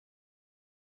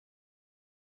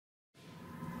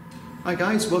Hi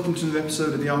guys, welcome to another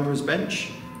episode of the Armourer's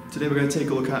Bench. Today we're going to take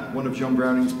a look at one of John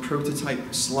Browning's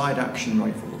prototype slide action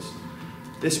rifles.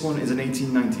 This one is an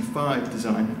 1895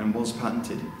 design and was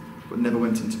patented, but never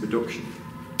went into production.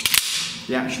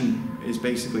 The action is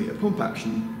basically a pump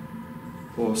action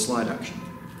or slide action.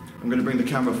 I'm going to bring the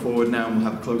camera forward now and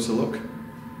we'll have a closer look.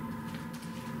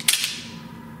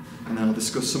 And then I'll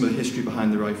discuss some of the history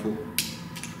behind the rifle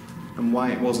and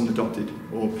why it wasn't adopted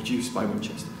or produced by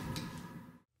Winchester.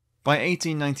 By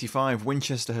 1895,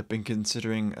 Winchester had been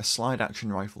considering a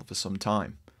slide-action rifle for some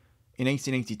time. In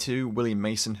 1882, William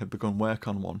Mason had begun work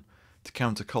on one to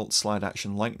counter Colt's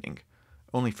slide-action Lightning,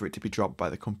 only for it to be dropped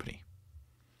by the company.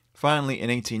 Finally,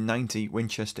 in 1890,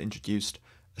 Winchester introduced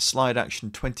a slide-action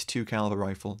 .22 caliber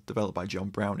rifle developed by John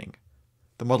Browning.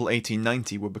 The model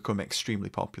 1890 would become extremely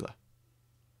popular.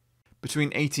 Between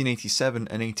 1887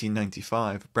 and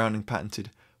 1895, Browning patented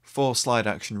 4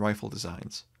 slide-action rifle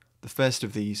designs. The first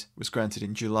of these was granted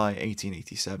in July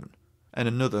 1887, and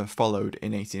another followed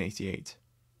in 1888.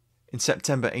 In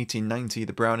September 1890,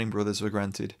 the Browning brothers were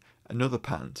granted another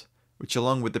patent, which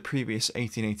along with the previous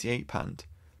 1888 patent,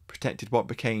 protected what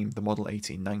became the Model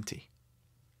 1890.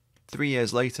 3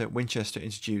 years later, Winchester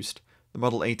introduced the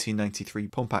Model 1893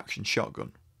 pump-action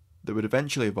shotgun, that would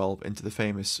eventually evolve into the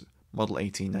famous Model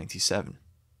 1897.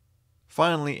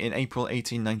 Finally, in April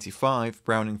 1895,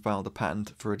 Browning filed a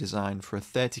patent for a design for a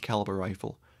 .30 caliber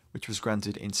rifle, which was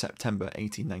granted in September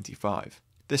 1895.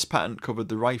 This patent covered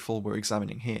the rifle we're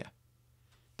examining here.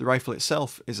 The rifle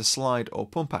itself is a slide or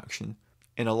pump action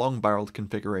in a long-barreled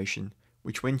configuration,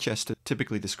 which Winchester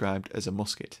typically described as a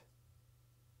musket.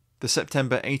 The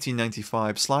September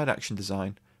 1895 slide action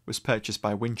design was purchased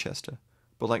by Winchester,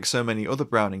 but like so many other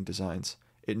Browning designs,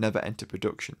 it never entered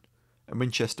production, and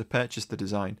Winchester purchased the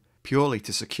design purely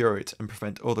to secure it and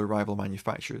prevent other rival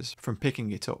manufacturers from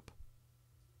picking it up.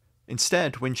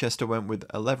 Instead, Winchester went with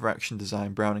a lever-action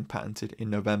design Browning patented in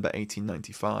November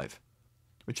 1895,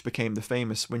 which became the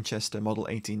famous Winchester Model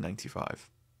 1895.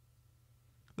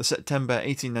 The September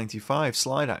 1895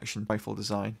 slide-action rifle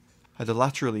design had a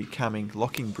laterally camming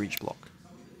locking breech block.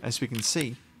 As we can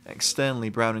see, externally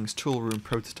Browning's tool room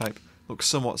prototype looks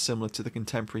somewhat similar to the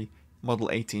contemporary Model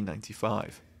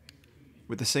 1895.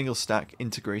 With a single stack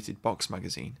integrated box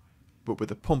magazine, but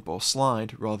with a pump or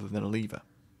slide rather than a lever.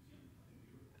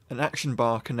 An action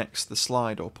bar connects the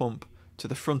slide or pump to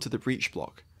the front of the breech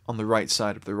block on the right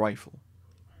side of the rifle.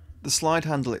 The slide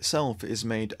handle itself is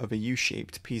made of a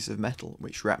U-shaped piece of metal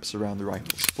which wraps around the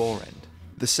rifle's forend.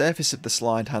 The surface of the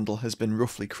slide handle has been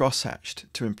roughly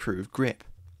cross-hatched to improve grip.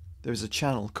 There is a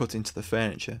channel cut into the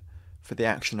furniture for the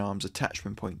action arm's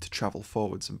attachment point to travel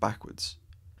forwards and backwards,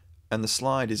 and the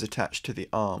slide is attached to the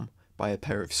arm by a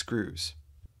pair of screws.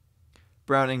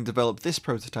 Browning developed this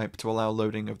prototype to allow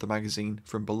loading of the magazine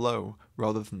from below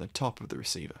rather than the top of the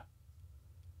receiver.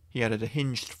 He added a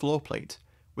hinged floor plate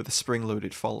with a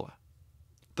spring-loaded follower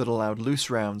that allowed loose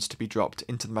rounds to be dropped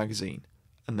into the magazine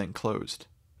and then closed.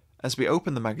 As we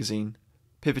open the magazine,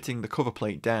 pivoting the cover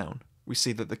plate down, we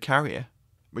see that the carrier,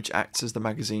 which acts as the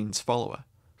magazine's follower,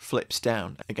 flips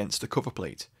down against the cover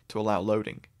plate to allow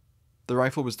loading. The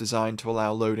rifle was designed to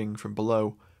allow loading from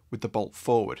below with the bolt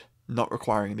forward, not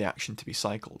requiring the action to be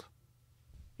cycled.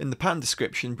 In the patent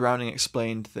description, Browning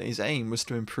explained that his aim was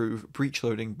to improve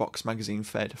breech-loading box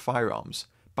magazine-fed firearms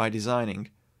by designing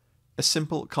a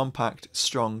simple, compact,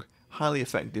 strong, highly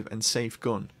effective and safe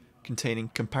gun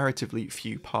containing comparatively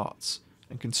few parts,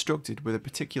 and constructed with a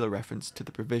particular reference to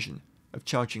the provision of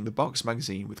charging the box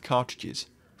magazine with cartridges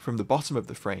from the bottom of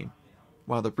the frame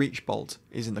while the breech bolt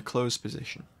is in the closed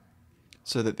position,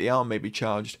 so that the arm may be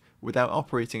charged without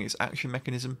operating its action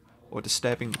mechanism or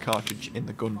disturbing the cartridge in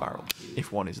the gun barrel,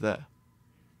 if one is there.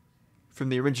 From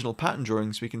the original patent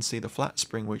drawings we can see the flat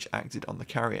spring which acted on the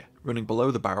carrier, running below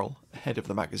the barrel, ahead of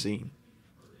the magazine.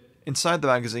 Inside the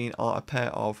magazine are a pair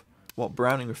of what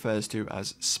Browning refers to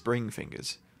as spring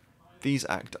fingers. These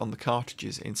act on the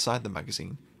cartridges inside the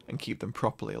magazine and keep them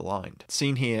properly aligned,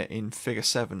 seen here in Figure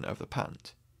 7 of the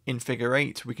patent. In Figure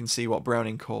 8 we can see what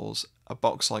Browning calls a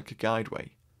box-like guideway,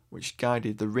 which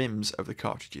guided the rims of the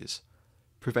cartridges,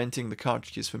 preventing the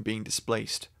cartridges from being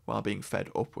displaced while being fed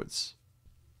upwards.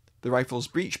 The rifle's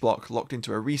breech block locked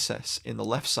into a recess in the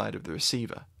left side of the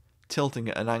receiver, tilting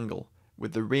at an angle,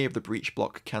 with the rear of the breech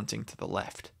block canting to the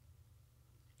left.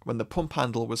 When the pump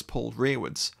handle was pulled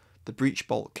rearwards, the breech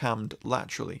bolt cammed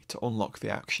laterally to unlock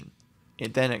the action.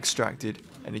 It then extracted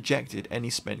and ejected any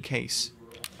spent case,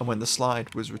 and when the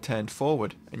slide was returned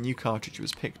forward, a new cartridge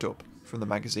was picked up from the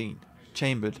magazine,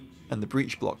 chambered, and the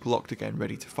breech block locked again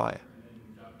ready to fire.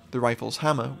 The rifle's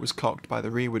hammer was cocked by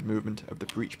the rearward movement of the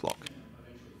breech block.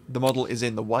 The model is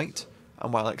in the white,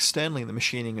 and while externally the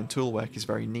machining and toolwork is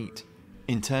very neat,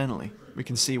 internally we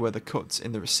can see where the cuts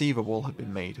in the receiver wall have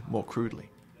been made more crudely.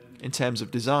 In terms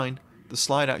of design, the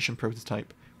slide action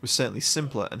prototype was certainly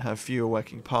simpler and had fewer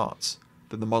working parts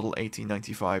than the Model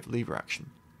 1895 lever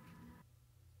action.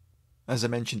 As I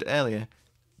mentioned earlier,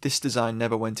 this design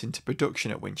never went into production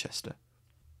at Winchester,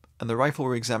 and the rifle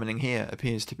we're examining here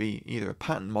appears to be either a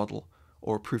patent model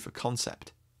or a proof of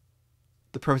concept.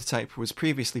 The prototype was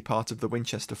previously part of the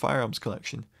Winchester firearms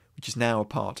collection, which is now a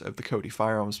part of the Cody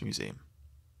Firearms Museum.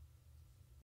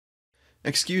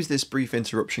 Excuse this brief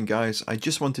interruption, guys. I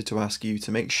just wanted to ask you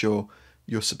to make sure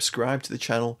you're subscribed to the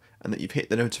channel and that you've hit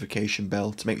the notification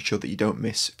bell to make sure that you don't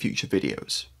miss future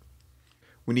videos.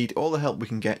 We need all the help we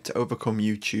can get to overcome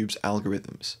YouTube's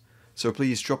algorithms, so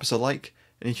please drop us a like,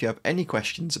 and if you have any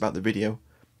questions about the video,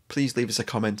 please leave us a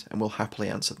comment and we'll happily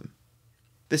answer them.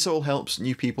 This all helps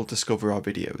new people discover our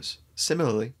videos.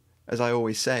 Similarly, as I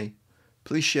always say,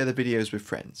 please share the videos with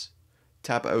friends.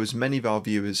 Tab owes many of our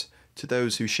viewers to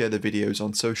those who share the videos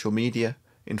on social media,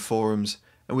 in forums,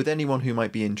 and with anyone who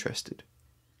might be interested.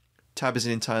 Tab is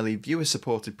an entirely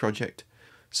viewer-supported project,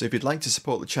 so if you'd like to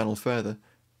support the channel further,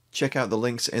 check out the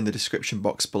links in the description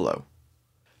box below.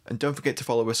 And don't forget to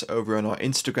follow us over on our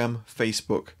Instagram,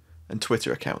 Facebook, and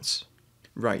Twitter accounts.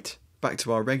 Right, back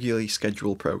to our regularly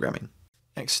scheduled programming.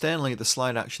 Externally, the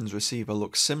slide actions receiver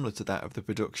looks similar to that of the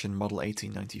production Model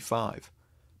 1895,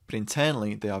 but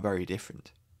internally they are very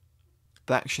different.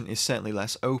 The action is certainly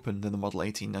less open than the Model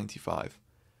 1895,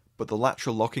 but the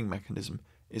lateral locking mechanism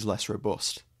is less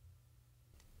robust.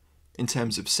 In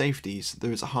terms of safeties,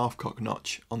 there is a half-cock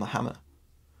notch on the hammer,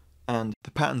 and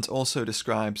the patent also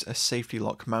describes a safety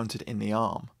lock mounted in the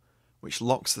arm, which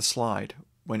locks the slide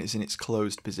when it's in its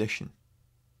closed position.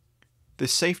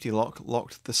 This safety lock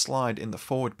locked the slide in the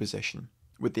forward position,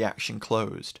 with the action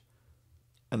closed,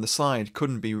 and the slide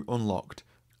couldn't be unlocked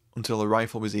until the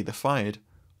rifle was either fired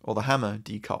or the hammer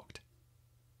decocked.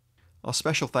 Our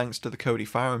special thanks to the Cody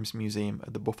Firearms Museum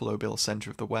at the Buffalo Bill Center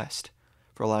of the West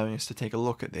for allowing us to take a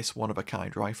look at this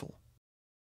one-of-a-kind rifle.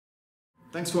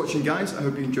 Thanks for watching, guys. I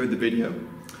hope you enjoyed the video.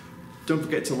 Don't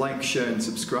forget to like, share and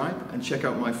subscribe, and check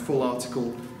out my full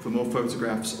article for more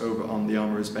photographs over on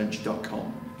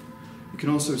thearmorersbench.com. You can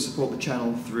also support the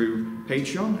channel through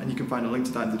Patreon, and you can find a link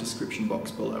to that in the description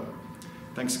box below.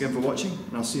 Thanks again for watching,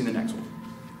 and I'll see you in the next one.